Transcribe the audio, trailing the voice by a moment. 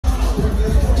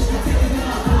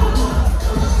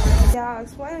Y'all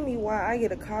explain to me why I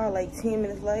get a call like 10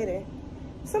 minutes later.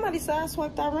 Somebody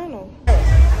sideswiped our rental.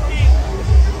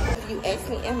 If you ask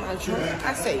me, am I drunk?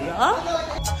 I say, yeah.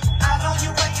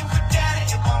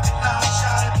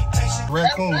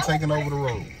 Raccoon taking over the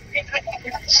road.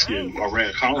 Shit, a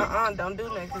raccoon. Don't do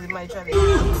that because it might try to. 3.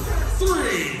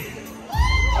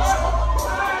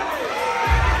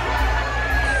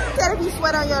 Gotta be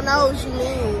sweat on your nose, you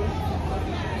mean.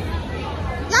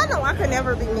 Y'all know I could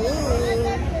never be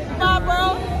mean. Nah,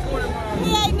 bro.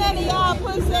 He ain't none of y'all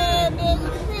pussy ass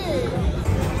niggas.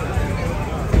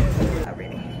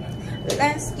 Already.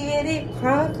 Let's get it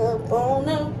crunk up on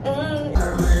them.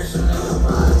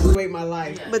 Wait my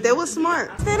life. But that was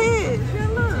smart. That is. Yeah,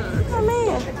 look. Come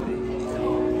in.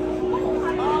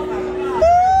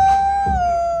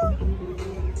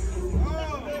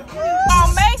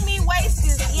 Don't make me waste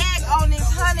this yak on this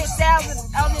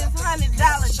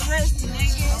 $100 dress,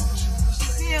 nigga.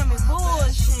 Feel me?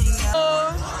 Bullshit.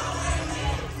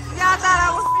 Y'all thought I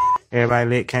was. Everybody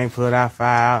lit, can't put our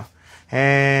fire.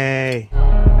 Hey.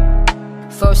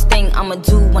 First thing I'ma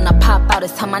do when I pop out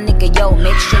is tell my nigga, yo,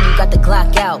 make sure you got the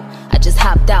Glock out. I just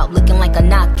hopped out looking like a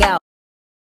knockout.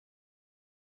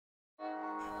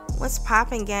 What's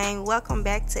poppin', gang? Welcome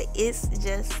back to It's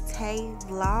Just Tay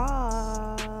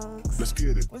Vlogs. Let's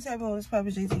get it. What's happening? What's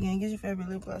poppin', JT gang? Get your favorite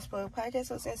lip gloss plug podcast.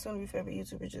 So soon to be favorite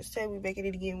YouTuber Just Tay. We back at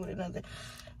it again with another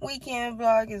weekend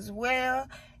vlog as well.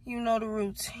 You know the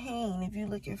routine. If you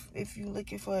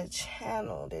looking for a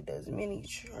channel that does mini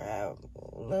travel,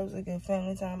 loves a good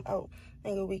family time out,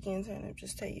 and good weekend turn up,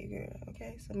 just Tay your girl.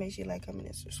 Okay, so make sure you like, comment,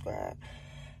 and subscribe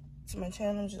to my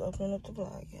channel. I'm just opening up the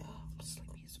vlog, y'all.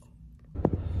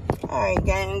 Alright,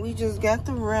 gang, we just got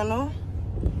the rental.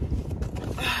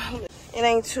 It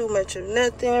ain't too much of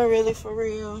nothing, really, for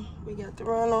real. We got the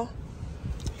rental.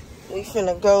 We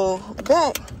finna go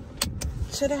back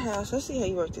to the house. Let's see how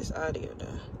you work this audio,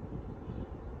 though.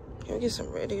 Can we get some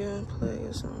radio play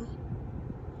or something?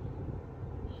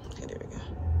 Okay, there we go.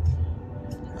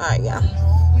 Alright, y'all.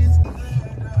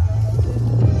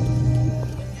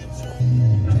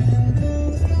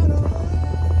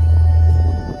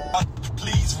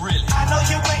 Really. I know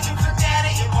you're waiting for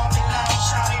daddy. It won't be long,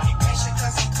 shawty. Be patient,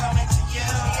 cause I'm coming to you.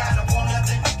 I don't want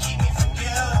nothing to keep me from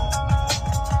you.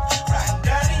 Riding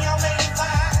dirty on lady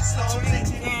fire, slowly.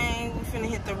 Gang, we finna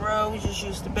hit the road. We just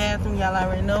used the bathroom. Y'all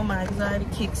already know my anxiety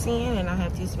kicks in, and I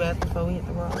have to use the bathroom before we hit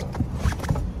the road.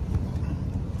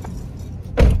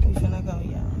 We finna go,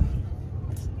 y'all.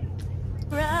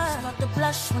 Start to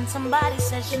blush when somebody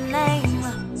says your name.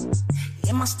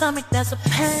 In my stomach there's a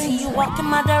pain. You walk in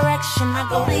my direction, I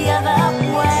go the other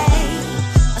way.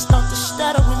 I start to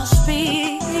stutter when I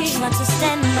speak. Try to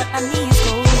stand but my knees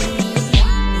go weak.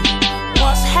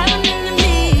 What's happening to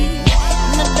me?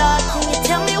 In the dark, can you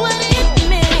tell me what it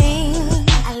means?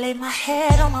 I lay my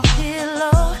head on my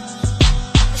pillow,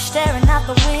 staring out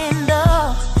the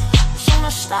window. Showing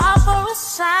a star for a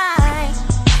sign.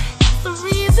 It's the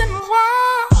reason why.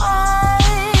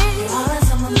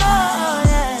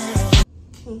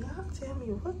 Can y'all tell me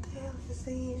what the hell is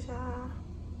these, y'all?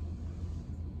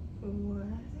 What?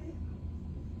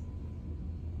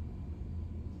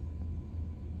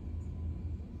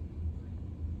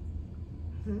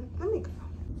 Let me go.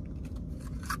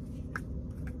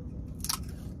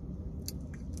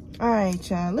 Alright,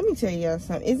 y'all. Let me tell y'all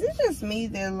something. Is it just me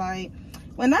that, like,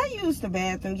 when I use the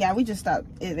bathroom, yeah, we just stopped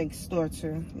at the store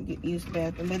to use the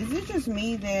bathroom. But is it just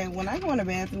me that when I go in the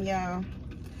bathroom, y'all,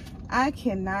 I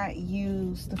cannot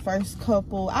use the first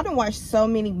couple. I don't watch so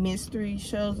many mystery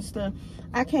shows and stuff.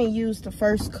 I can't use the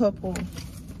first couple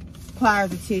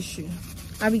pliers of tissue.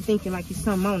 I be thinking like it's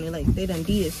something on it, like they done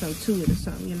did something to it or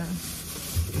something, you know.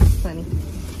 It's funny.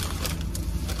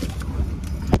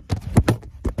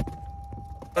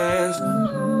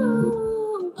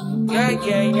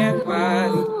 Yeah,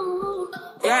 right.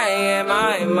 Yeah,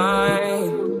 my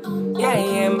mind.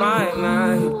 Yeah, my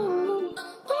mind.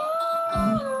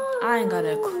 I ain't got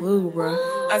a clue, bro.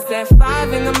 I said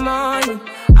 5 in the morning.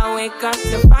 I wake up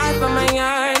to 5 for my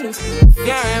earnings.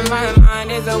 Yeah, in my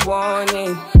mind is a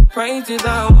warning. Pray to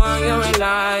the one you're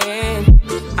relying.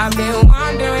 I've been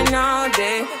wandering all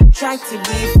day. Tried to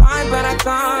be fine, but I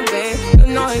can't be. The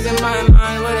noise in my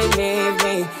mind wouldn't leave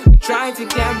me. Trying to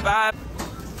get by.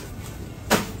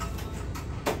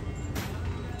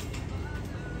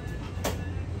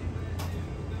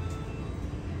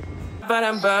 But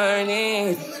I'm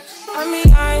burning. I'm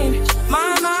behind,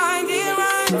 my mind it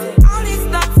runs. All these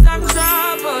thoughts are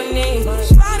troubling.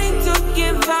 Starting to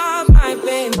give up my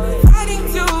pain. Fighting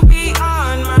to be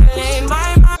on my lane.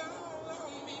 My mind.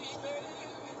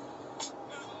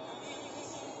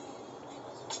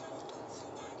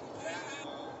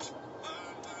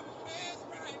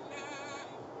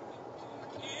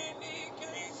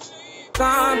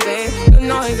 The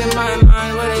noise in my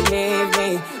mind wouldn't leave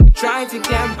me. Trying to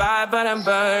get by, but I'm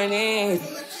burning.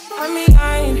 I'm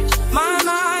behind, my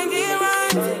mind it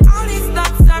runs. All these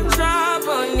thoughts have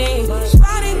troubled me.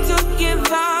 Fighting to give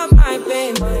up my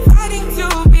pain, fighting to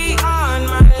be on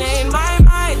my lane. My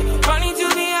mind running to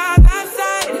the other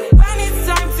side. When it's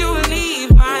time to leave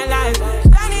my life,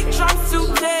 then it tries to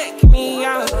take me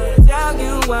out. Tell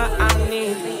you what I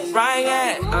need, right?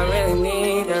 Yeah, I really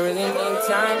need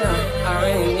time now.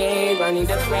 I need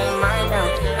to free my mind.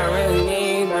 I really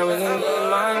need my mind.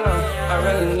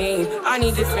 I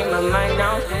need to free my mind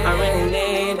now. I really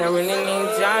need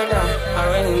time now. I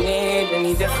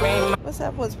need to free my. What's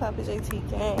up, what's poppin', JT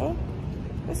gang?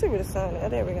 Let's see where the sun is. Oh,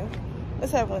 there we go.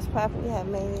 What's up, what's poppin'? We have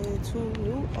made 2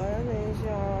 new orders,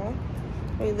 y'all.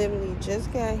 We literally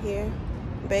just got here.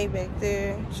 Babe back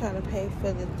there trying to pay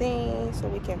for the thing so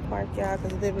we can park, y'all,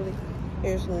 because literally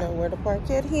there's nowhere to park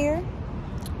yet here.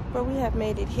 But we have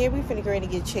made it here. We finna go to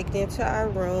get checked into our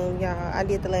room, y'all. I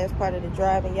did the last part of the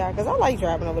driving, y'all, because I like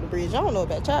driving over the bridge. I don't know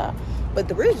about y'all, but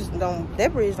the bridge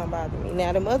that bridge don't bother me.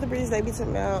 Now, them other bridges they be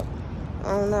talking about,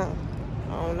 I don't know.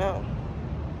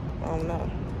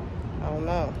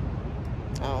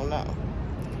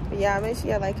 But y'all, make sure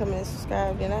y'all like, comment, and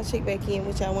subscribe. Then I'll check back in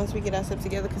with y'all once we get our stuff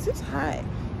together, because it's hot.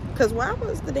 Because why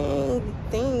was the dang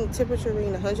thing temperature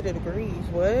reading 100 degrees?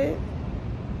 What?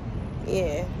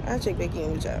 Yeah, I'll check back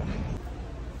in with y'all.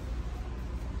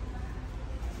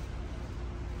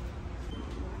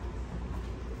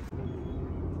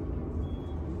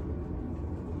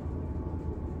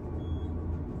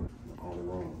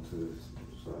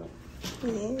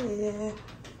 Yeah.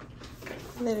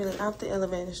 Literally out the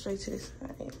elevator straight to this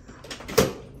side.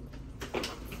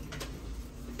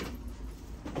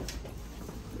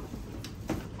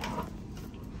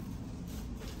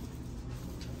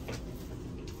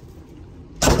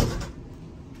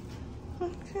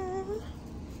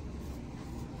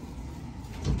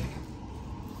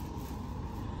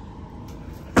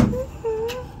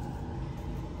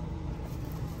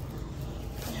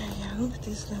 Put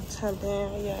this laptop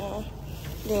down, y'all.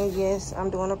 Then yes, I'm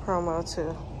doing a promo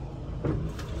too.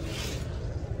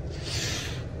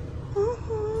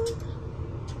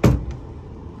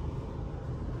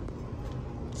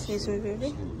 Excuse me, baby.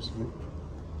 Excuse me.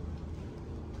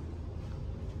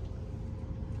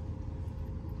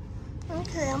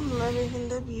 Okay, I'm loving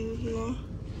the view here.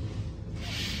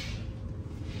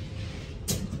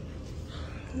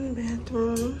 In the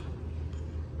bathroom.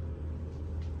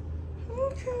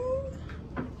 Okay.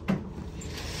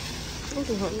 Look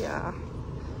at him, y'all.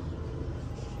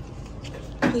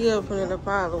 He opening up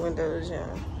all the windows,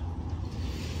 y'all.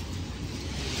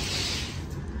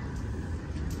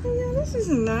 Yeah, this is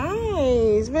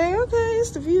nice, man. Okay,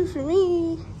 it's the view for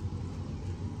me.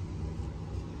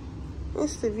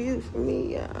 It's the view for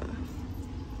me, y'all.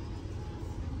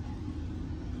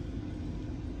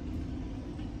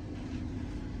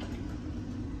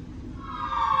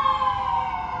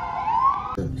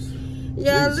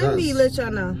 Yeah, let me let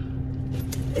y'all know.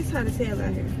 It's hot as hell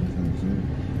out here.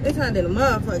 It's hot than a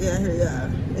motherfucker out here, y'all.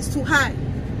 It's too hot.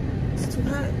 It's too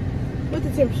hot. What the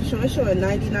temperature showing? It's showing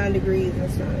 99 degrees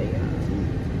outside,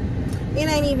 y'all. It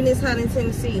ain't even this hot in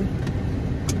Tennessee.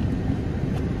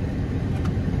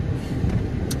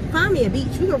 Find me a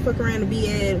beach. We gonna fuck around and be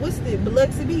at, what's the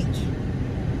Biloxi Beach?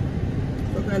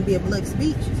 Fuck around and be at Biloxi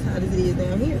Beach. As hot as it is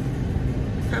down here.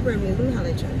 Copyright me, let me holler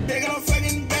at y'all. They gon'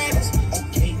 fucking baddest,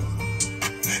 okay.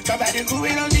 Talk about the cool,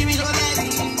 don't see me go back.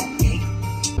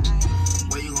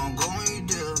 Where you gon' go when you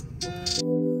do?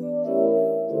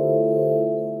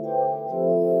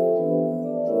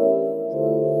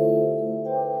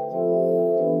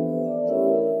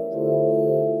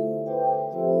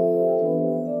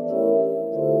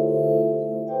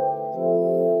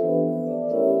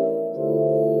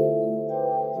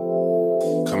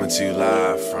 Coming to you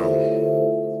live from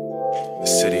the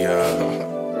city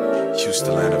of Houston,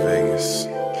 Atlanta, Vegas.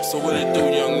 So what it do,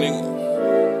 young nigga?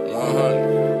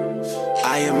 100.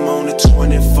 I am on a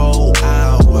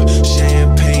 24-hour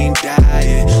champagne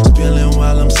diet, spilling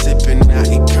while I'm sipping. I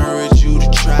encourage you to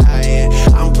try it.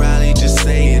 I'm probably just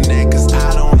saying that cause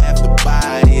I don't have to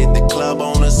buy it. The club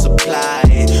owner supply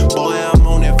it. Boy, I'm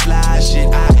on that fly shit.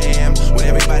 I am with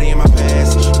everybody in my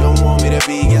past. Don't want me to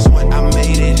be, guess what? I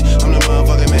made it. I'm the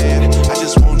motherfucking man. I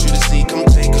just want you to see, come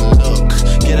take a look.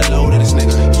 Get a load of this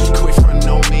nigga. Quit frontin'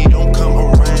 on me, don't come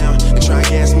around and try and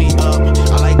gas me up.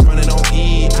 I like running on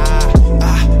E.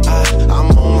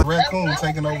 I'm on my raccoon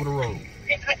taking over the road.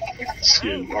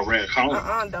 Shit, a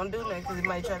raccoon. Don't do nothing, cause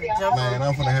somebody trying to jump Man, on.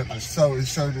 I'm gonna have to show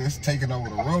this taking over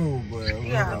the road, but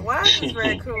Yeah, why is this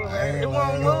raccoon, man? It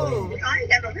won't move.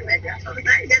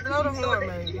 Blow the horn,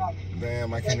 maybe.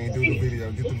 Damn, I can't even do the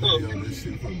video. Get the video of this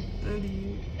shit for me.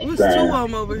 What's two of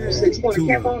them over here?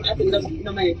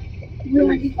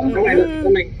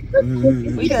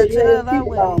 We got child our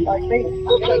way.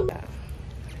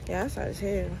 Yeah, that's hot as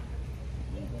hell.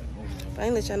 But I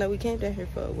ain't let y'all know we came down here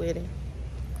for a wedding.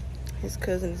 His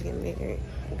cousin is getting married.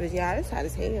 But yeah, it's hot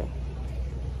as hell.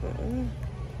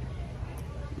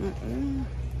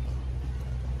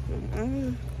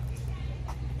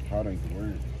 Hot ain't the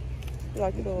word.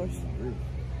 Lock the doors.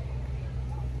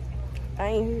 I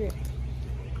ain't hear it.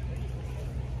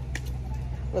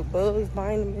 Look, bugs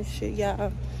biting them and shit,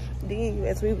 y'all. Then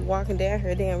as we were walking down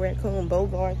here, damn raccoon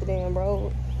bogart the damn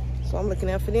road. So I'm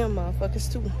looking out for them motherfuckers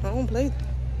too. I don't play.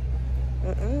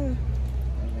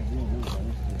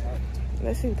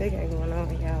 Let's see what they got going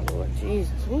on, y'all. Lord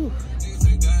Jesus. Woo.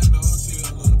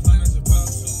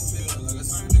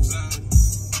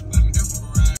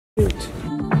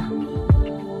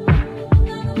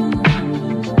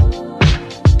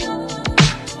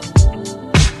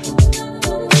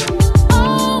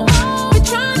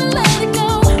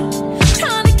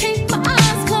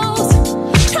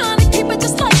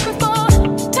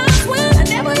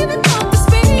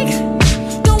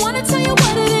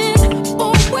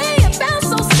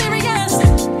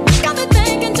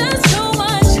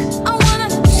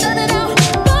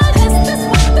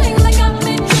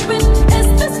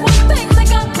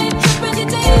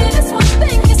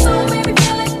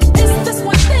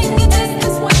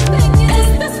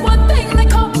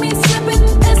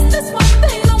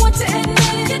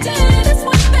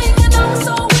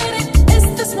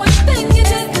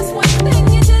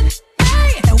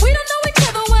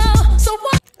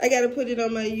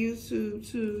 On my YouTube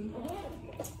too.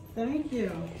 Thank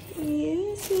you.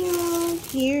 Yes, y'all.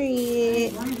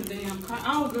 Period.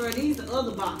 Oh, girl, these are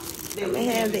other boxes. I'm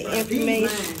gonna have the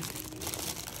information.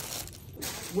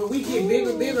 When we get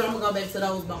bigger, I'm gonna go back to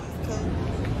those boxes.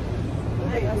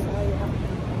 Hey, I saw y'all.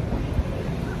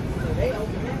 They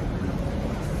open that.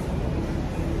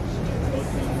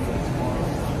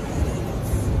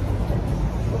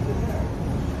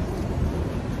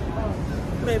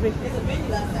 Baby. There's a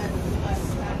menu outside.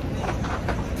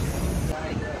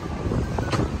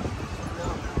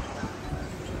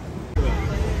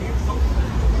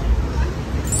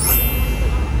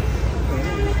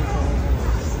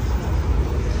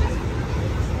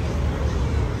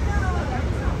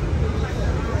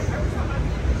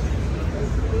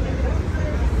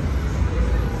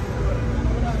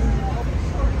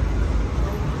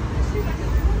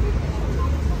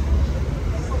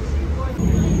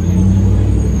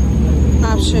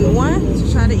 Option 1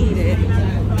 to try to eat it.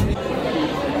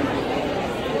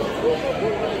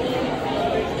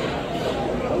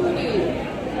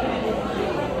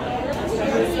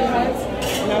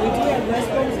 Now we do have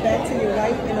restrooms back to your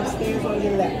right and upstairs on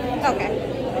your left. Okay.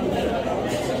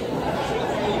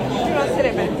 You want to sit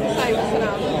it back? Sorry, you sit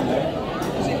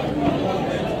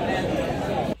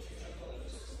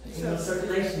down.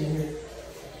 Circulation in here.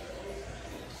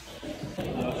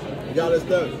 Y'all, that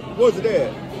stuff. What's it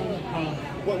at?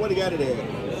 What do you got it at?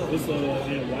 It's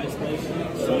in white station.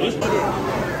 So it's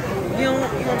You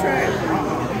gonna try it?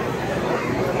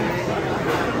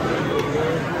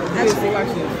 That's cool.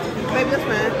 Baby, that's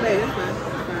fine. Baby, that's fine.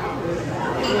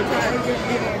 You wanna try it?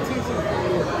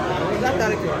 I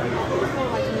thought it could.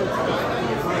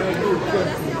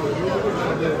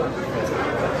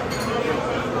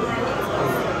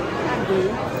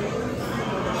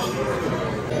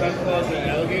 Crab claws and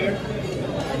alligator.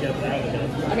 I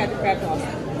got the crab claws.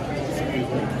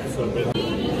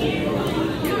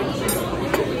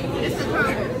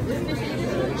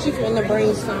 She finna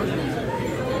bring some.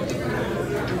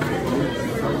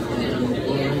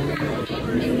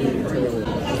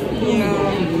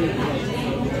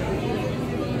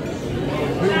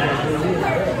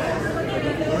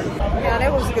 Yeah,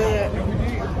 that was good.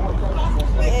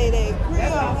 We ate a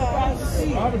grill.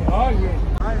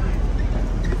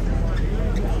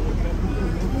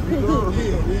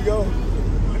 Here you go.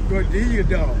 Good deal,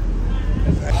 dog.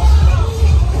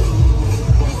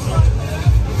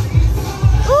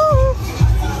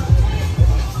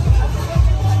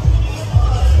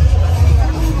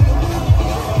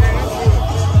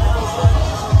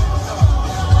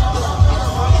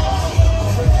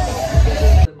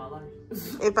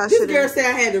 If I This girl said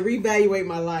I had to reevaluate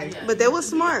my life. But that was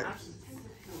smart.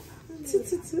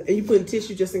 And you putting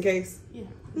tissue just in case? Yeah.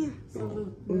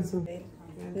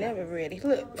 Never ready.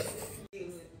 Look.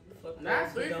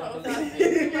 Not 3 4 5.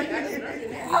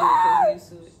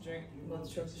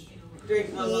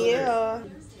 Yeah.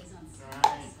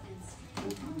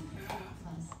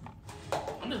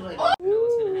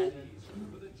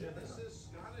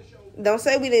 Don't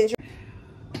say we didn't.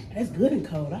 That's good and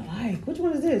cold. I like. Which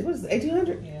one is this? What is it?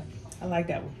 1800? Yeah. I like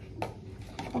that one.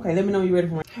 Okay, let me know when you're ready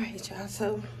for my. All right, y'all.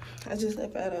 So I just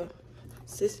left out of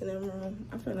assistant room.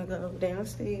 I'm gonna go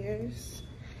downstairs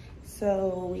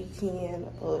so we can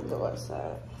go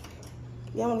outside.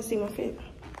 Y'all wanna see my fit?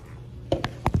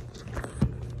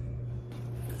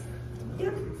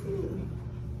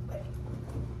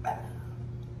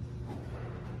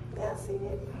 Yeah, see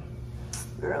it.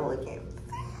 Girl, look at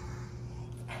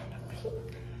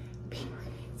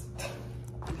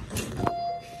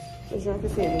as y'all can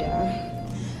see, y'all.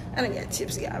 I done got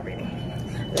tipsy already.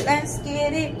 Let's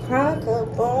get it crunk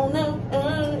up on the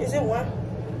is it one?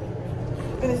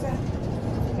 What is that?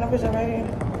 Can I put that right here?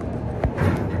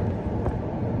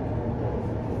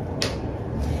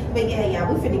 But yeah,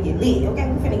 y'all, we finna get lit, okay?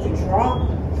 We finna get drunk,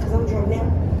 cause I'm drunk now.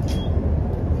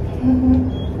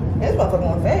 This motherfucker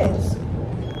going fast.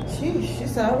 Sheesh,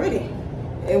 it's already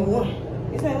at one.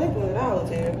 It's not like $1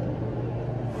 there.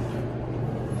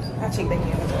 I'll check back in.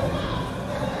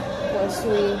 Let's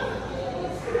see.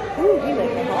 Ooh, he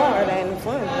making hard and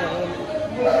fun, man.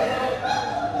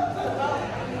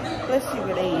 Let's see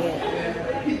where they at.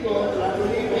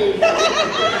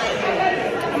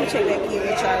 I'm gonna check back in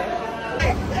with y'all. He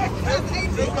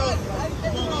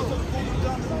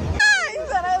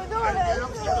said I was doing that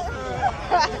shit.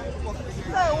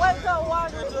 So what's up,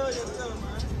 Walker?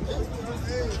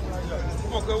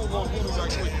 Come on, girl, we're gonna do this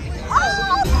right quick.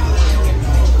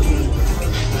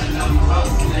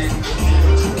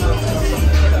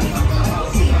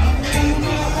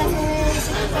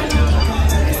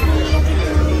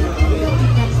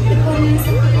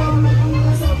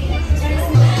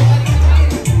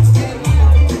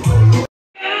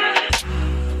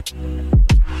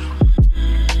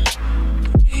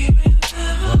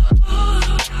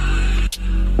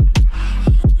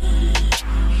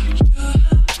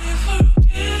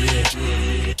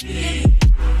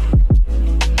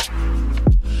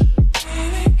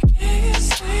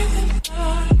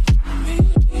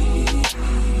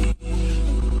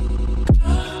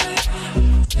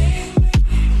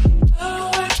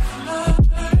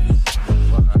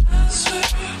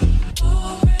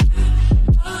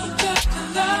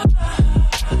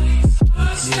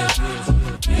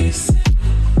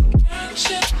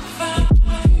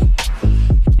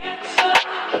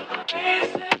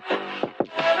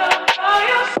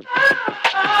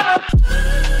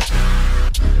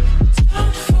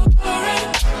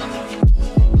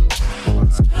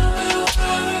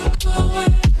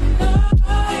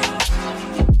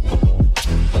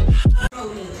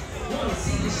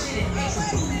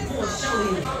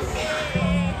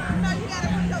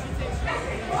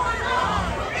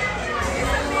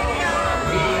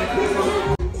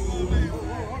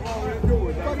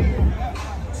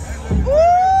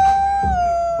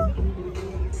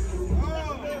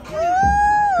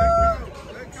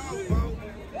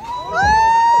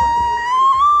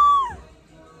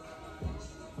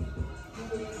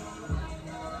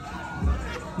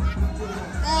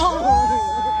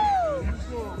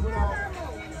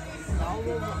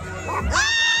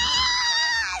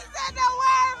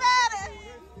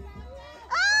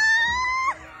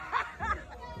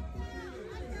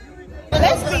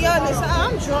 Let's be honest,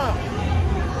 I'm drunk.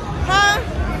 Huh?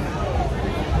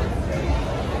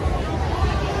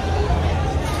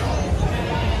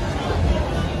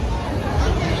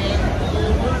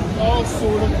 All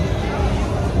sort of.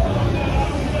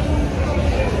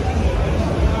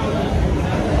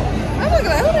 I'm looking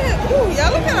like, who the hell? Ooh,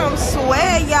 y'all look at I'm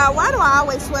sweat, y'all. Why do I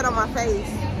always sweat on my face?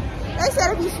 They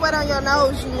said if you sweat on your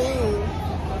nose, you mean.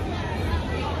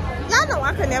 Y'all know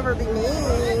I could never be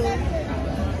mean.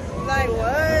 Like what?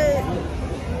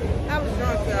 I was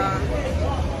drunk, y'all.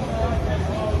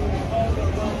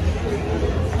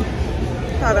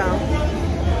 Hold on.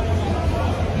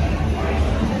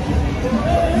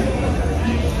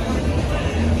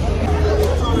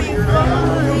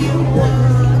 Before you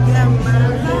walk out my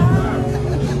life,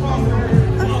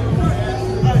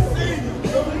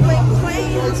 when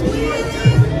queens with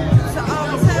you, so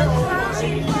always have crying for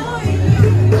you.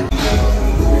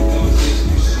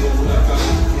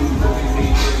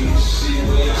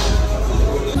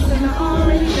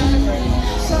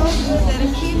 So good that I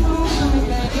keep on coming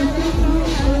back.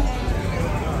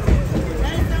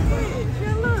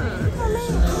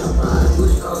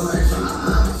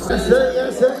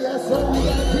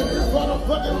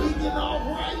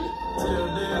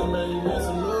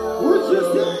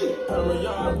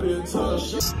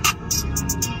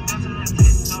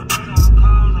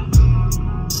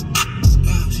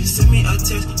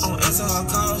 text, on answer her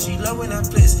calls. She love when I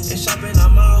flex and shop in our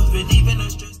malls, relieving her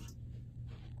stress.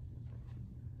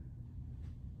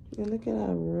 Yeah, look at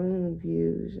our room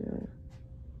views, y'all.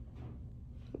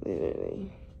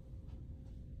 Literally.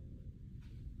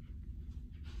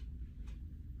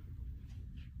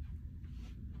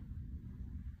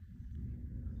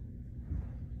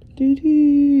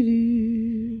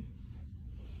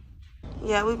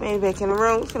 Yeah, we made it back in the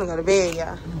room. We finna go to bed,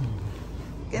 y'all.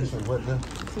 What now?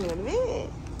 Finna go to bed.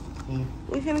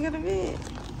 We finna go to bed.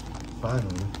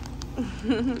 Finally.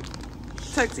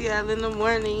 Talk to y'all in the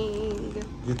morning.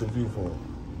 Get the view for it.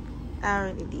 I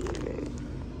already did.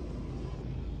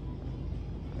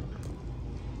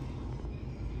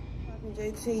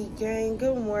 JT gang,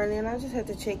 good morning. I just had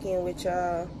to check in with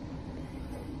y'all.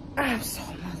 I'm so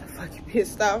motherfucking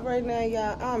pissed off right now,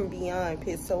 y'all. I'm beyond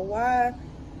pissed. So why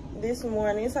this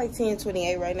morning, it's like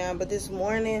 10:28 right now, but this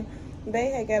morning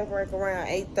they had got to work around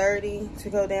 8:30 to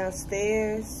go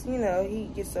downstairs. You know, he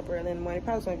gets up early in the morning.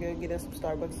 Probably gonna go get us some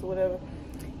Starbucks or whatever.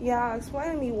 Y'all,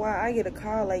 explain to me why I get a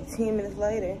call like 10 minutes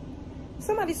later.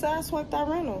 Somebody sideswiped our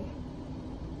rental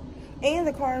and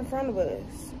the car in front of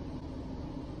us.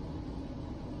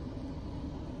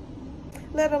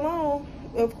 Let alone,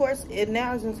 of course, it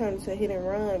now is turned into a hit and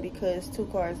run because 2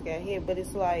 cars got hit. But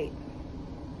it's like,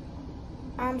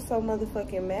 I'm so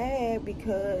motherfucking mad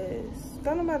because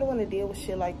don't nobody want to deal with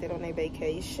shit like that on their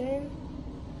vacation.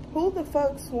 Who the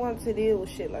fucks want to deal with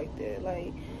shit like that?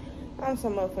 Like, I'm so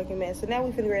motherfucking mad. So now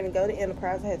we finna ready to go to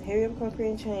Enterprise. I had to hurry up, come here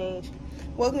and change.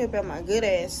 Woke me up at my good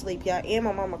ass sleep, y'all. And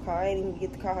my mama called. I didn't even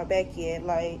get to call her back yet.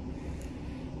 Like,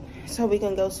 so we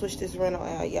can go switch this rental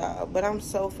out, y'all. But I'm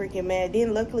so freaking mad.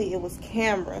 Then luckily it was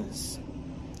cameras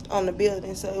on the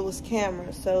building. So it was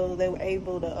cameras. So they were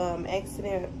able to,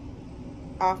 accident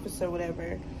officer,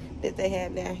 whatever, that they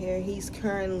had down here. He's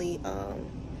currently,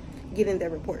 getting that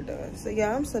report done. So,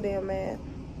 y'all, I'm so damn mad.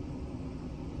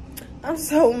 I'm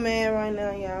so mad right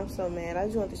now, y'all. I'm so mad. I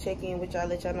just want to check in with y'all,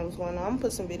 let y'all know what's going on. I'm gonna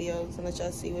put some videos and let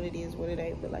y'all see what it is, what it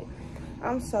ain't. But, like,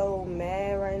 I'm so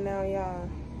mad right now, y'all.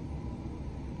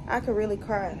 I could really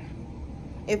cry.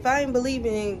 If I ain't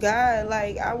believing in God,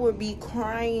 like, I would be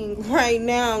crying right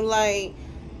now. Like,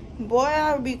 boy,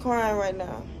 I would be crying right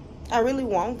now. I really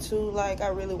want to. Like, I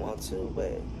really want to.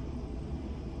 But,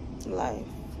 like,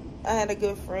 I had a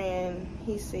good friend.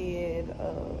 He said,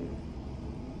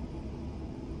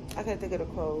 I can't think of the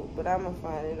quote, but I'm gonna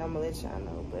find it and I'm gonna let y'all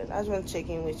know. But I just want to check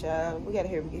in with y'all. We gotta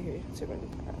hurry get here to run the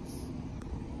price.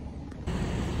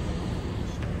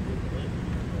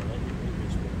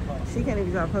 She can't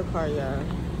even drive her car, y'all.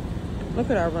 Look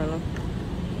at our rental.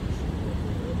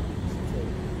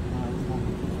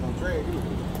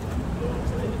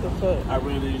 What the fuck? I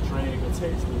really drag a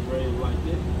text and drag like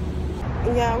that.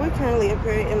 Yeah, we're currently up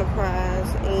here at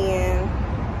Enterprise and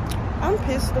I'm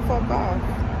pissed the fuck off.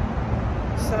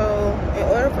 So, in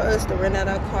order for us to rent out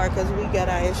our car, because we got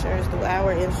our insurance through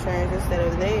our insurance instead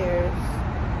of theirs,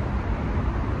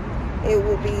 it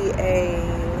would be a,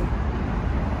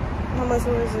 how much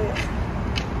was it?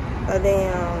 A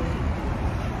damn,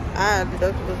 our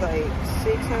deductible was like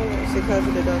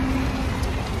 600 deductible.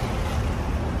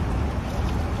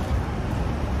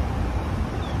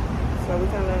 So we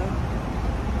kind of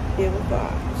give a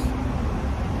thought.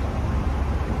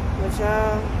 But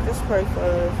y'all, just pray for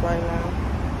us right now.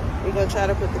 We're going to try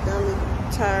to put the dummy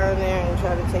tire in there and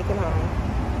try to take it home.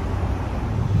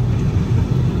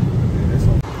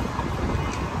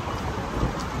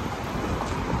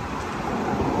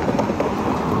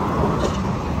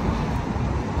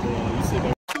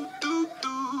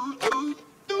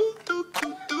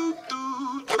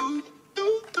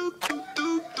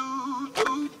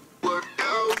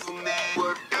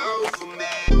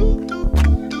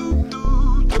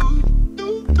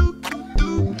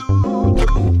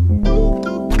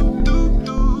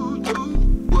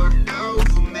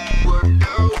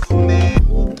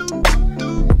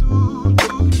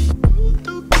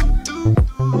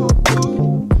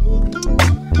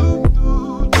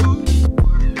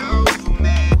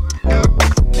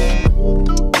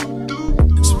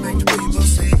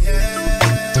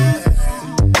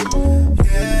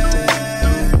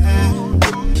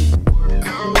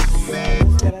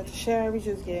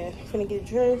 Finna get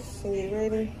dressed and get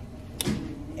ready.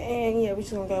 And yeah, we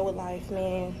just gonna go with life,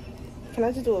 man. Can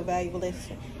I just do a valuable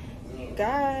lesson?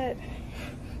 God,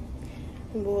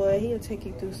 boy, he'll take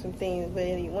you through some things, but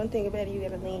one thing about it, you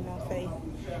gotta lean on faith.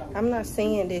 I'm not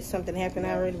saying that something happened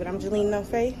already, but I'm just leaning on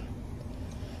faith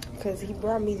because he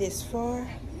brought me this far.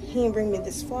 He didn't bring me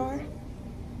this far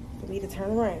for me to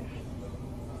turn around.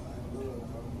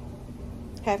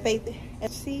 Have faith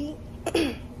and see.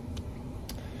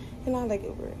 And I like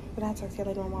Uber, but I'll talk to you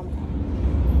later. My mama.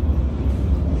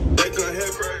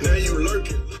 Now you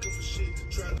lurking, looking for shit to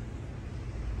try.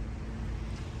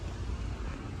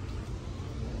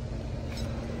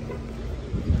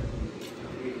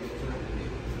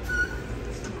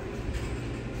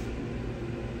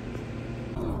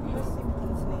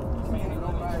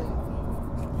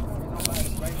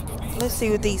 Let's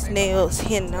see what these nails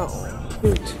hitting on.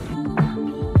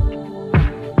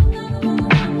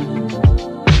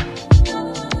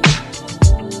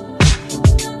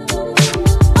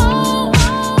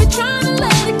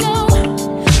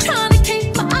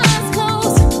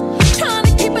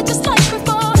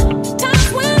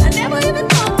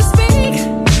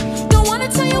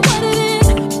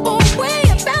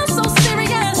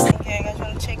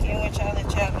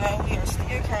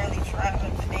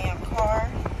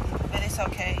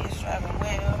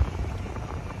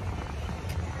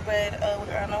 But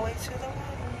we're on our way to the wedding.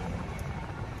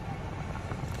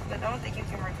 But I don't think you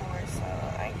can record, so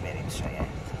I ain't ready to show you.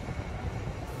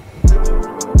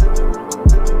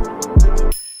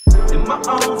 In my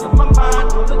arms, in my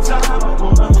mind, all the time, I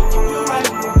wanna keep you right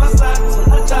on my side. So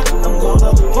much time, I'm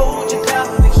gonna hold you down,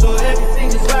 make sure everything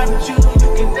is right with you. You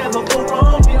can never go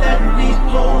wrong, be let me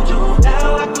hold you down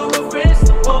like a refresh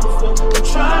the before. I'm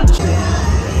trying to.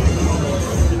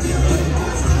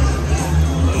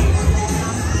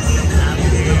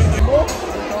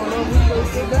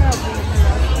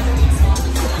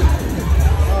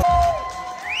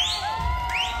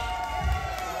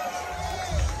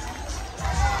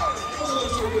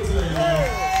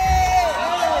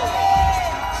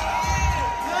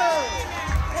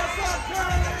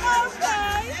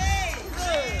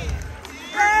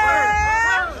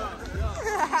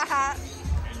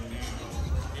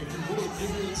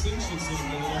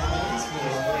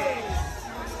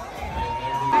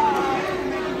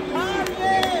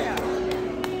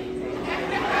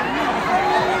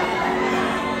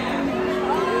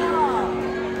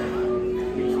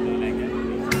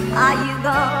 Are you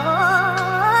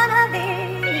gonna be?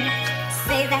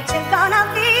 Say that you're gonna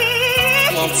be.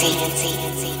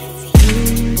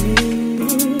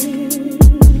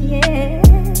 Yeah.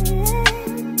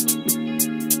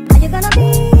 Are you gonna be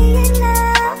in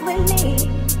love with me?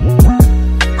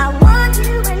 I want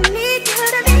you and need you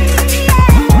to be.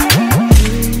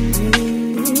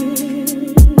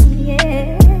 Yeah.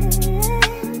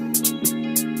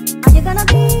 Are you gonna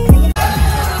be?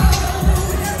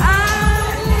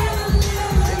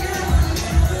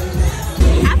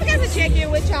 Check in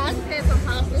with y'all. I just had some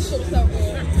pasta. This shit was so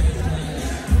good.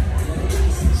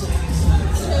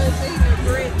 Just eating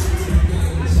grits.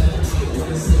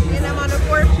 And I'm on the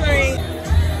 4th train.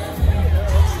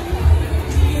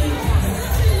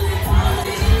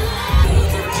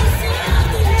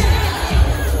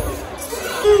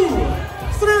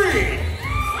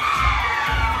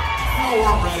 Oh,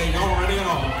 I'm ready. I'm ready at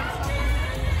all. All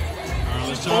right,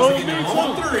 let's try this again now. On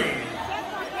 3.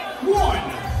 1,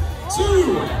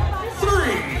 2,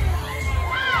 3.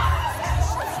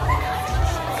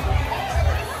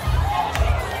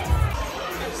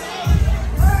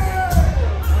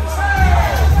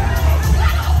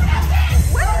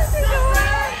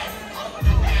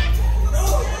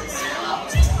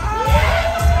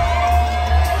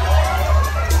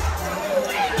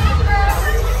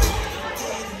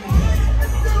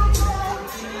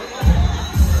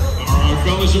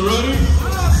 Fellas, you ready?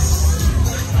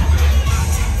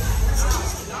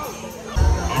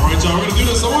 All right, y'all ready to do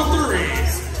this on 3.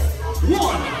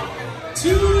 1,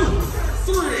 2,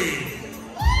 3.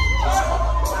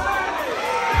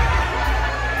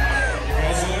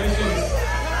 Congratulations.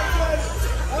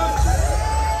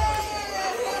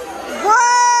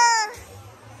 What?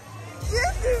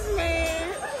 This is man.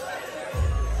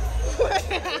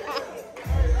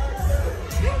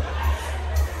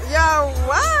 Yo,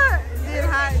 what? Did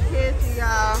hot kiss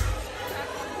y'all.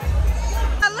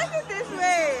 Look at this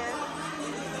man.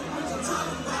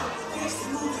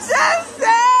 Just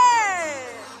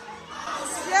said.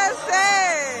 Just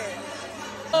said.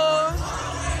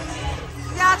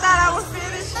 Y'all thought I was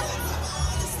finished?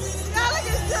 Y'all look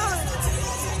at Soend.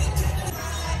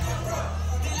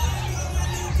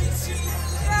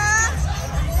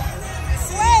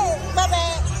 Wait, my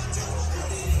bad.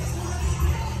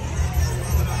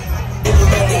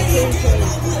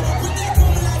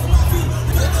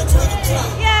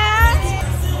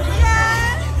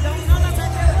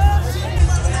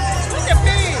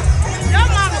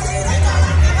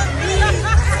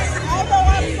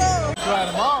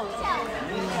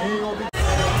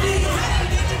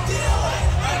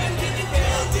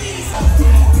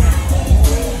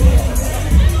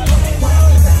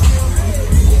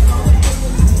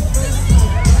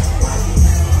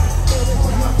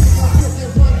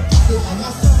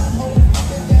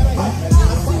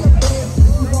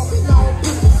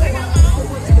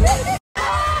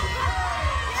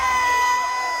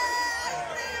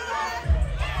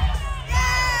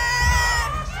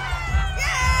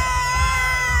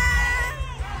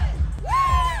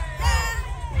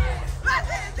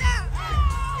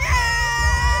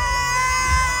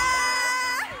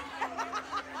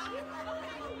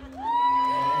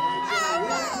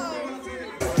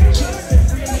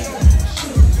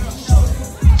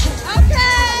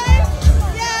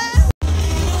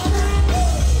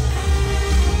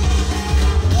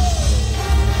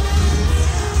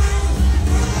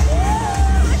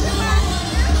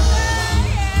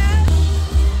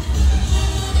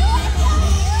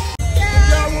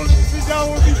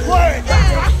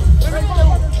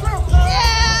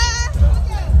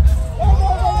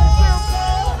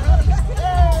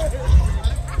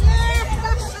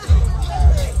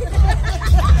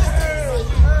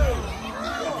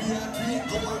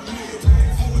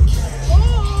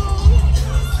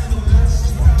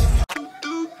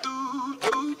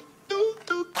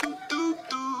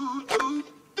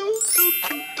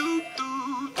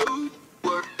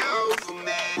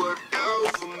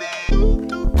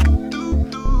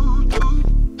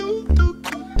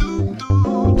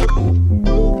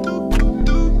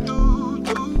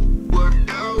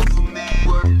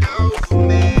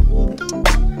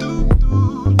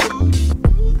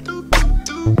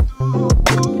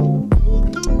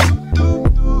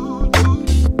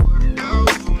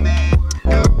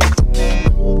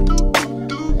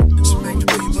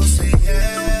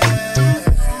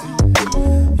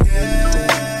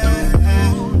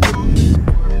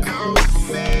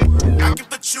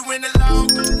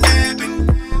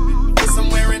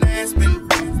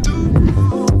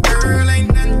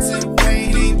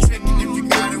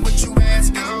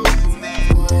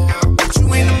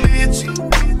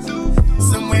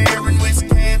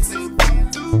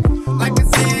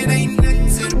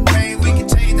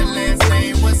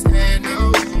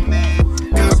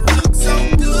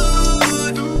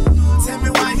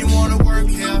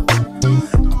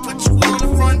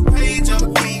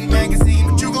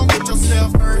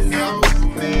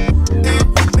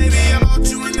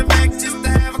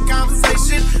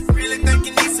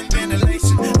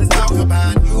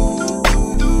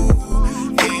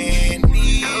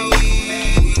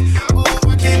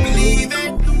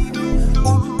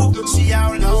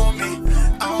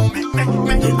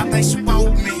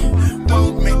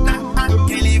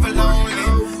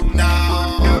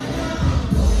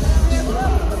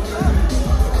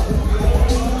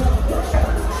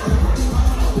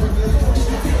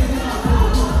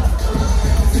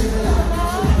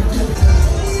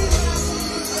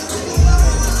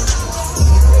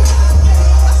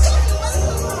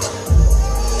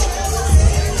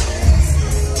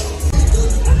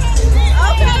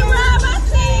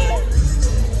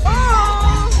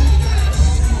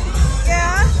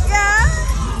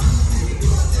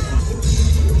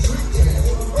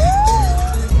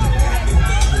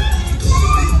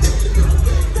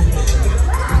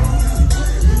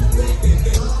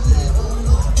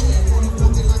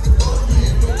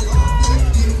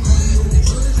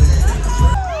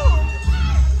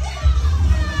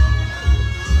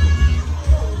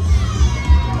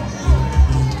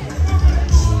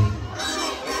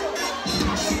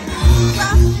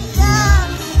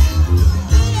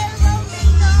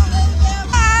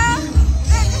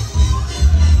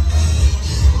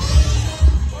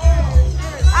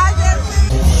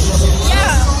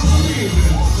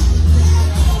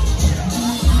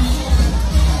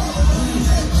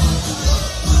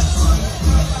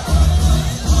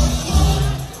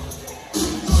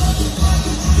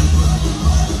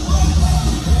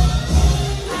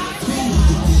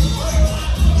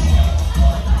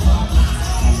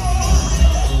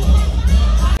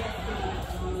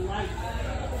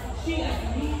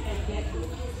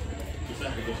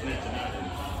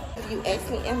 If you ask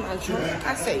me, am I drunk?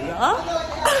 I say, y'all.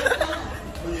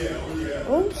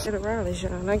 Oh, shit around this,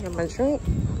 y'all. I got my drink.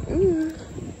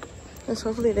 Let's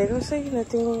hopefully they don't say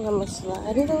nothing. I'm gonna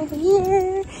slide it over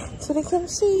here so they can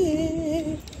see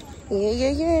it.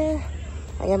 Yeah.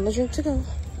 I got my drink to go.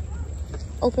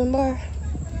 Open bar.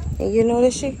 And you know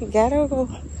that shit, you gotta go.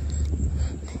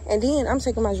 And then I'm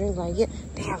taking my drink like, yeah.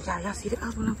 Damn, y'all see the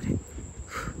other one over there?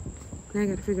 Now I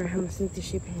gotta figure out how I'm gonna sneak this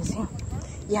shit past him.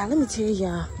 Yeah, let me tell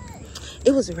y'all.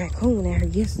 It was a raccoon out here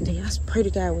yesterday. I pray to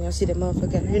God when y'all see that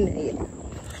motherfucker out here now.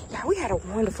 Yeah, we had a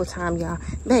wonderful time, y'all.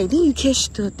 Babe, didn't you catch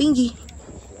the thingy?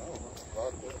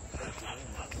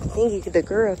 The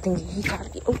girl thingy. He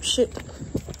caught it. Oh, shit.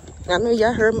 I know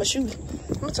y'all heard my shoe.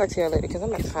 I'm gonna talk to y'all later because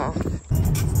I'm at the phone.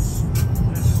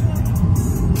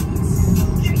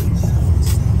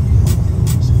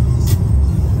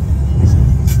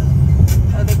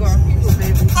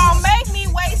 Gonna make me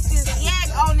waste this yak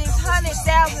on this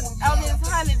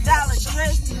 $100,000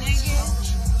 dress, nigga.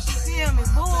 Feel me?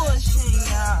 Bullshit,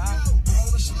 y'all.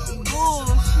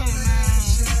 Bullshit, man.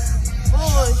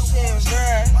 Bullshit,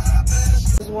 bruh.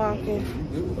 Just walking.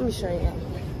 Let me show you.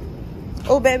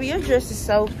 Oh, baby, your dress is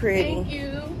so pretty. Thank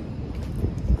you.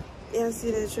 Yeah,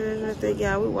 see that dress right there,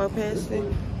 y'all? We walked past it.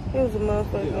 It was a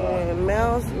motherfucking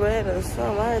mouse rat or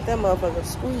something. I heard that motherfucker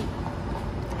squeak.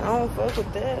 I don't fuck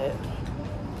with that.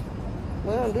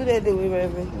 We don't do that, do we,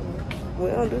 baby? We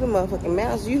don't do the motherfucking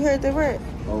mouse. You heard the rat?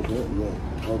 Oh, that,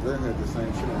 yeah. Oh, that had the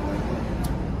same shit on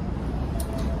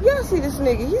that. Y'all see this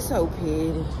nigga? He's so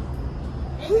petty.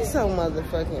 He's so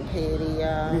motherfucking petty,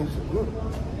 y'all.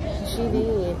 She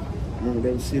did. Remember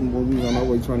they was sitting when we was on our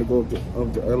way trying to go up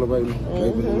the elevator.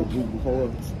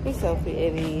 He's so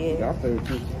petty, yeah. Y'all favorite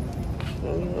too.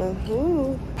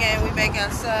 Okay, we back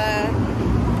outside.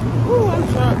 Ooh, I'm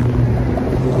drunk.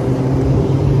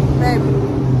 Baby.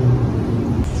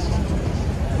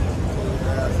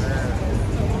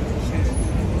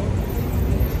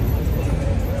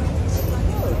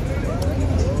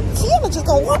 She ever just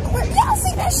gonna walk away. Y'all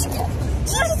see that shit?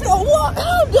 She just gonna walk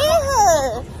out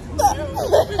there.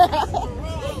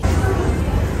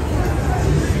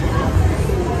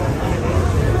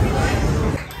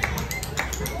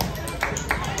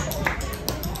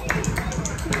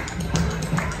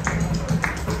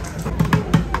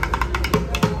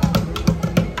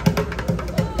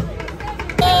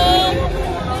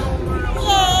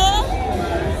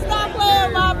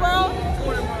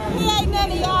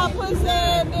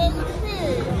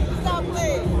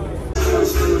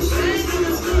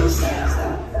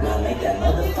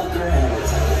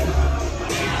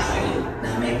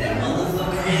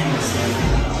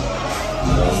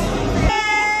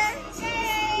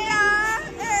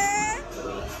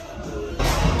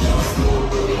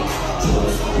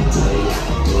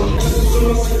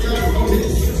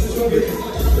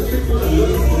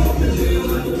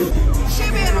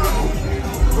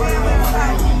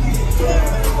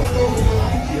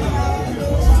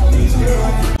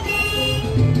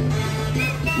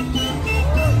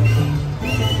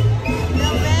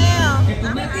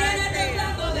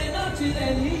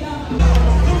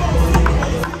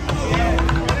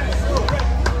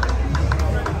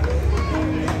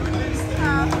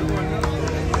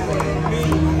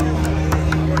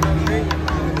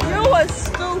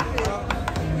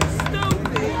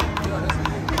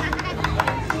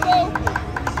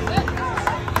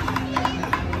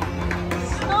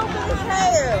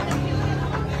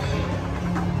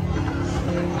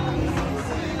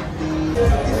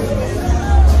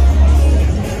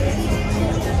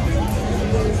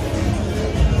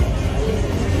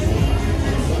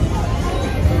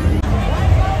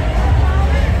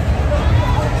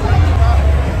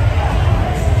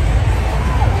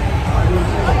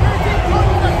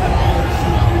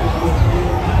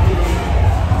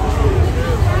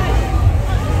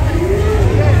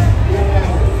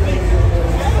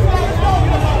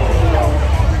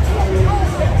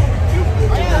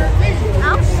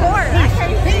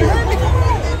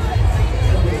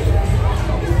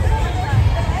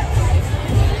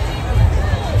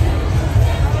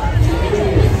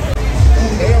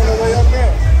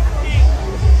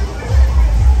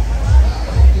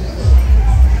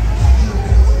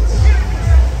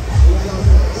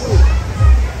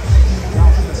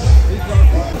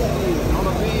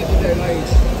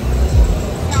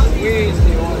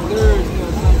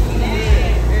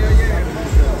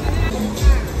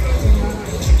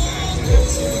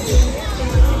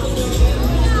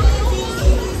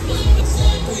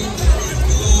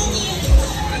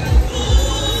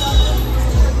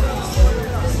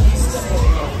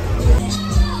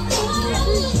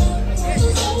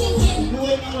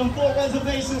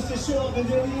 show up and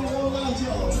then we ain't roll out,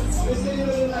 y'all. They say you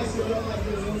really like it, y'all like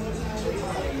it. One more time.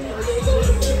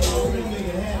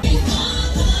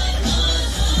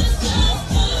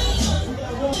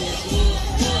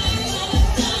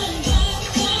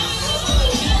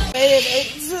 Made it back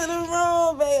to the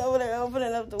room, babe. Over there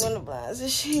opening up the window blinds and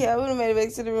shit. Yeah, we done made it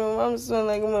back to the room. I'm smelling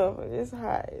like a motherfucker. It's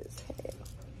hot as hell.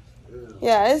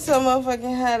 Yeah, it's so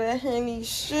motherfucking hot out here in these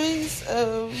streets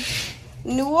of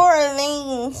New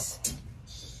Orleans.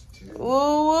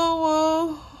 Woo, woo,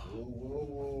 woo.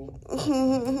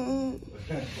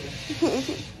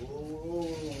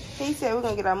 He said we're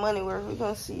gonna get our money worth. We're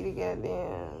gonna see the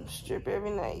goddamn strip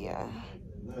every night, y'all.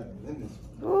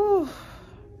 Ooh.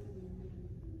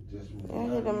 I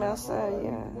hear them outside,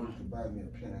 yeah.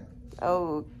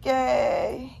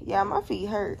 Okay. Yeah, my feet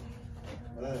hurt.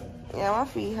 Yeah, my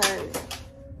feet hurt.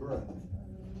 Bruh,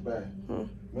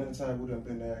 many times we done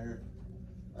been down here,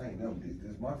 I ain't never did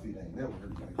this. My feet ain't never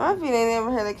hurt like this. My feet ain't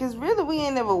never hurt like, cause really we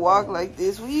ain't never walked like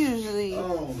this. We usually,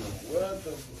 what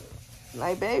the fuck?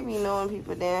 like baby knowing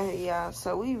people down here, y'all.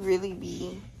 So we really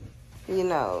be, you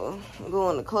know,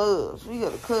 going to clubs. We go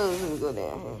to clubs when we go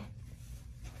down here.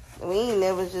 We ain't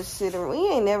never just sit around. We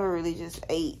ain't never really just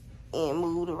ate and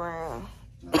moved around.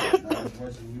 Not as much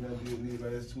as we done did these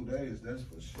last 2 days, that's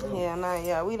for sure. Yeah,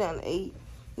 yeah, we done ate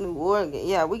New Orleans.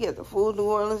 Yeah, we got the full New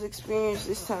Orleans experience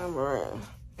this time around.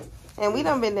 And we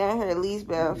done been down here at least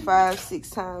about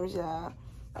 5-6 times, y'all,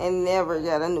 and never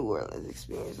got a New Orleans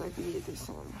experience like we did this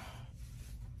time.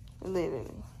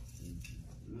 Literally.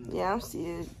 Yeah, I'm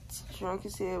still drunk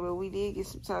as hell, but we did get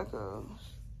some tacos.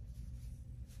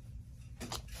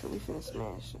 So we finna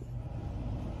smash them.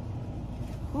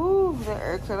 Ooh, that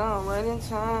air cut on right in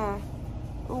time.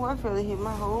 Ooh, I feel it hit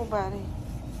my whole body.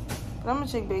 But I'm gonna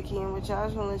check back in with y'all. I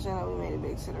just wanna let y'all know we made it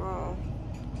back to the room.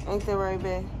 Ain't that right,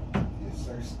 babe? Yes,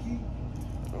 sir, ski.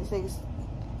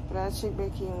 But I'll check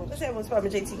back in with what's happening,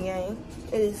 Poppin' JT gang?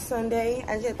 It is Sunday.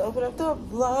 I just have to open up the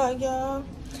vlog, y'all.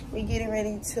 We getting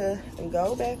ready to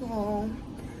go back home.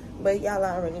 But y'all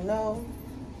already know.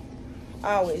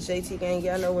 Always JT gang,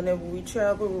 y'all know whenever we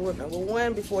travel, we're number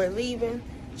one before leaving.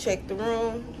 Check the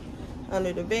room,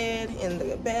 under the bed, in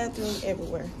the bathroom,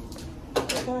 everywhere.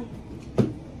 Okay.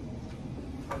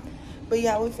 But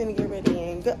yeah, we finna get ready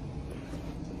and go.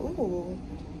 Ooh.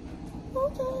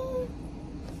 Okay.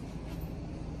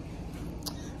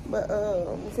 But we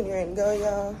finna get ready and go,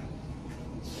 y'all.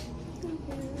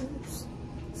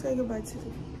 Say goodbye to the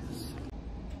viewers.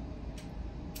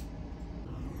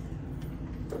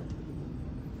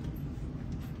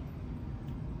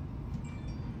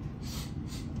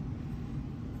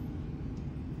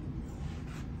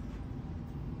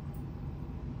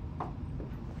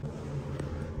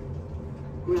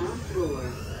 Ground floor.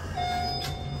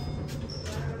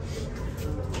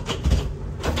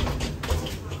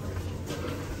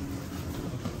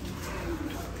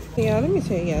 Y'all, let me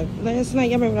tell y'all. Last night,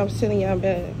 y'all remember I was telling y'all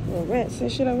about rats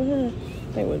and shit over here?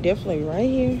 They were definitely right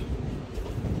here.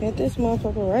 At this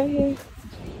motherfucker right here.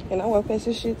 And I walked past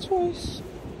this shit twice.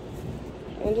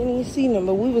 And didn't even see them.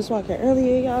 But we was walking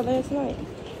earlier, y'all, last night.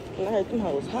 And I heard them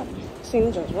hoes hopping. Seen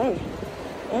them just running.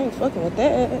 I ain't fucking with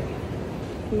that.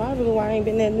 Probably why I ain't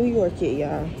been at New York yet,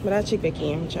 y'all. But I'll check back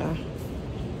in with y'all.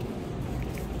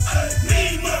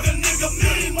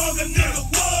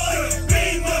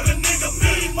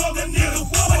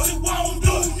 What you won't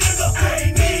do, nigga?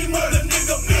 Hey, me, mother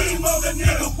nigga, me, mother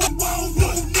nigga. What you won't do,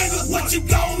 nigga? What you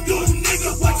gon' do,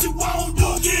 nigga? What you won't do,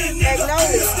 yeah,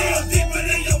 nigga? Still deeper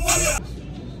than your mother.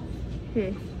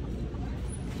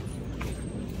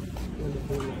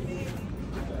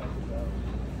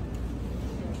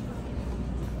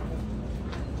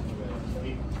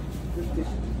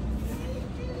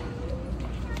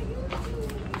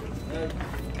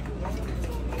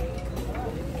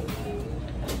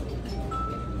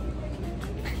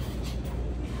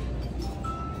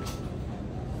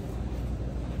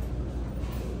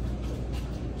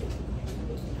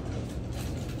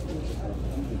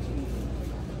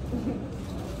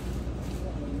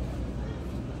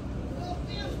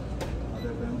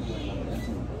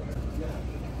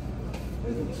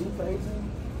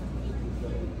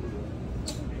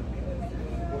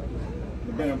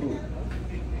 The bamboo.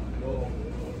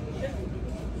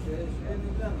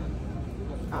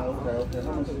 Okay. How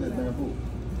much is that bamboo?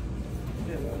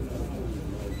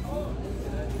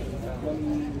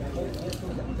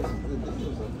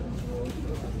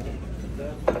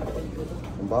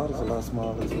 The bottle's a lot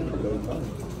smaller too.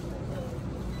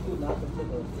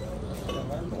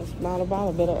 It's not a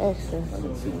bottle, but an extra. I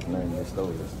didn't see what name they stole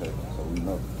this day, so we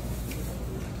know.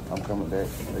 I'm coming back.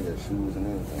 They got shoes and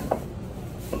everything.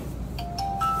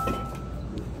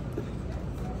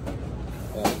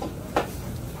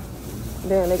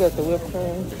 Damn, they got the whipped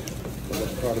cream. The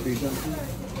Cardi B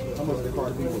jumpsuit? How much is the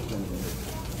Cardi B whipped cream?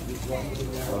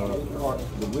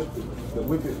 The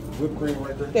whipped cream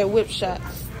right there? That whip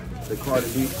shots. The Cardi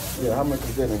B? Yeah, how much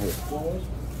is that in here?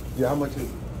 Yeah, how much is it?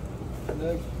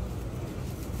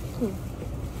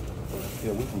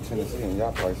 Yeah, we from Tennessee and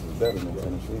y'all price is better than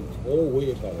Tennessee. Oh,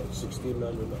 we about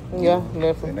 $1,600. Yeah,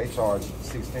 definitely. And they charge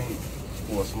 $16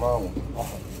 for a small one.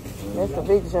 That's a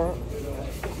big jump.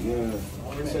 Yeah.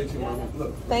 Say to you, Mama,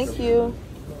 look. Thank you.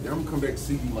 Yeah, I'm gonna come back to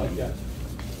see you, Mama. I'm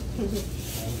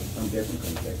definitely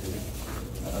coming back here.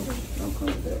 I'm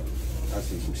coming back. I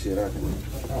see some shit I can do.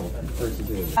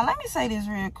 Now, let me say this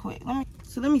real quick.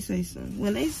 Let me say something.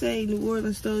 When they say New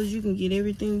Orleans stores, you can get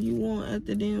everything you want at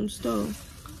the damn store.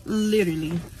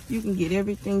 Literally, you can get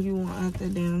everything you want at the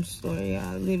damn store,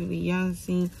 y'all. Literally, y'all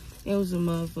seen it was a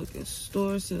motherfucking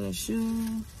store selling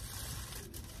shoes.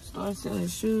 Store selling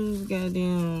shoes,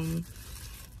 goddamn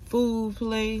food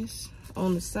place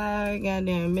on the side,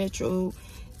 goddamn Metro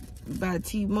by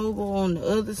T-Mobile on the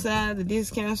other side, the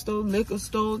discount store, liquor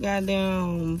store,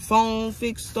 goddamn phone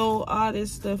fix store, all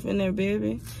this stuff in there,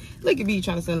 baby. Look at me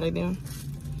trying to sound like them.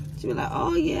 She be like,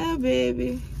 oh yeah,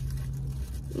 baby.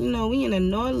 You know, we in a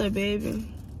NOLA, baby.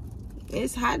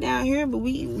 It's hot down here, but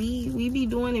we be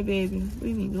doing it, baby.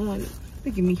 We be doing it.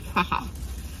 Look at me. Haha.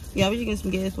 Yeah, we just getting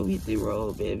some gas before we hit the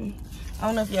road, baby. I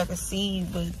don't know if y'all can see,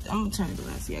 but I'm gonna turn it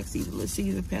around so y'all can see the little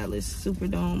Caesar Palace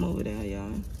Superdome over there,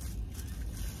 y'all.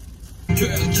 Girl,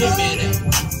 give me that.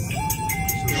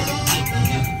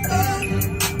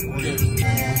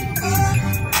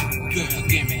 Girl,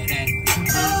 give me that.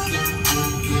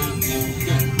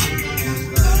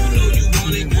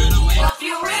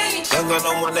 Young gun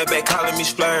on one that back calling me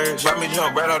splurge. Ride me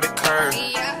jump right off the curb.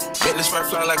 Make this right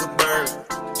fly like a bird.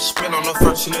 Spin on the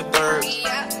first and the third.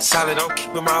 Solid, I'm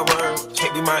keeping my word.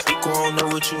 Can't be my equal, I don't know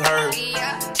what you heard.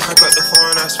 Crank up the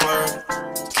foreign, I swear.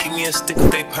 Keep me a stick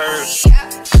if they purge.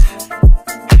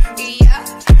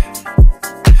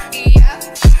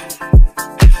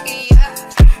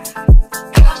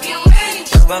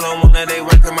 I don't want that they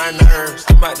working my nerves.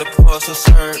 I'm about to pull us a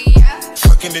serve.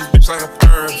 Fucking this bitch like a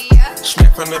perm.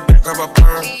 Smack from the back of a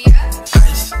perm.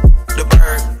 Ice, the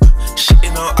bird.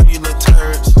 Shitting on all you little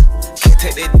turds. Can't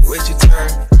take that dick, wait your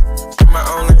turn. In my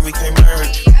own lane, we can't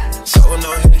merge. So with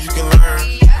no hands you can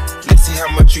learn. Let's see how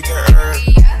much you can earn.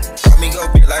 Got me go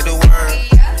big like the worm.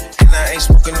 And I ain't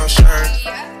smoking no shirt.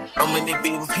 I'm in the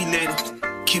beat with P Lady.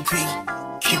 QP.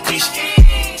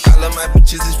 All of my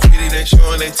bitches is pretty, they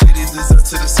showing their titties is up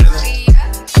to the ceiling.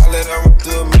 I let her run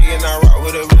through a million, I rock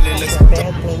with a really listen.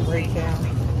 Bathroom breakdown.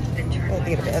 I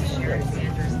think the bathroom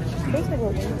breakdown. First of all,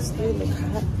 I'm still look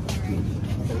hot.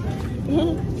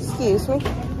 Excuse me.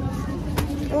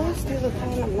 Oh, I still look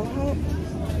hot, I'm not hot.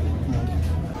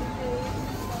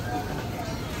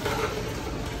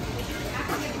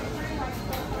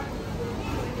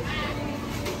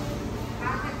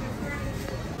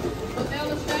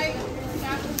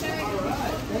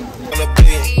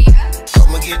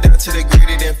 I'ma get down to the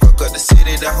gritty, then fuck up the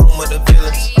city, the home of the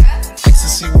villains.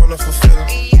 Ecstasy wanna fulfill them.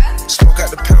 Smoke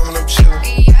out the pound when I'm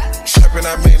chillin'. Trappin',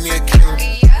 I made me a killer.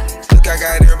 Look, I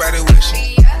got everybody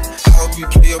wishing. I hope you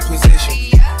play your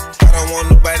position. I don't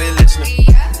want nobody listening.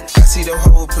 I see the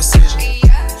whole precision.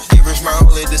 Leverage my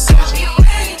only decision.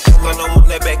 I'm gonna want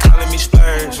that back calling me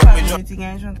splurge. If you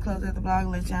guys want to close out the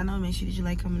vlog, let y'all know. Make sure that you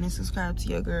like, comment, and subscribe to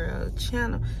your girl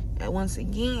channel. And once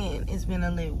again, it's been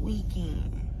a lit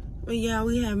weekend. But yeah,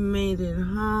 we have made it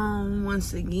home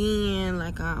once again.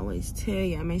 Like I always tell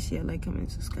y'all, make sure you like, comment,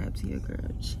 and subscribe to your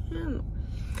girl channel.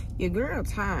 Your girl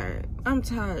tired. I'm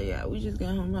tired, y'all. We just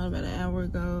got home about an hour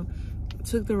ago.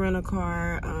 Took the rental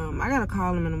car. I gotta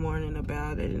call him in the morning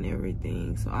about it and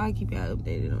everything. So I'll keep y'all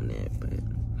updated on that. But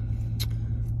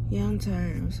yeah, I'm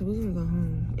tired. So we're gonna go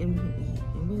home and we're gonna eat.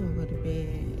 And we're gonna go to bed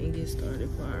and get started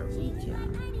for our week, y'all.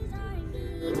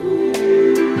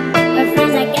 My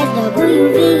friends, I guess, the who you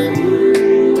be.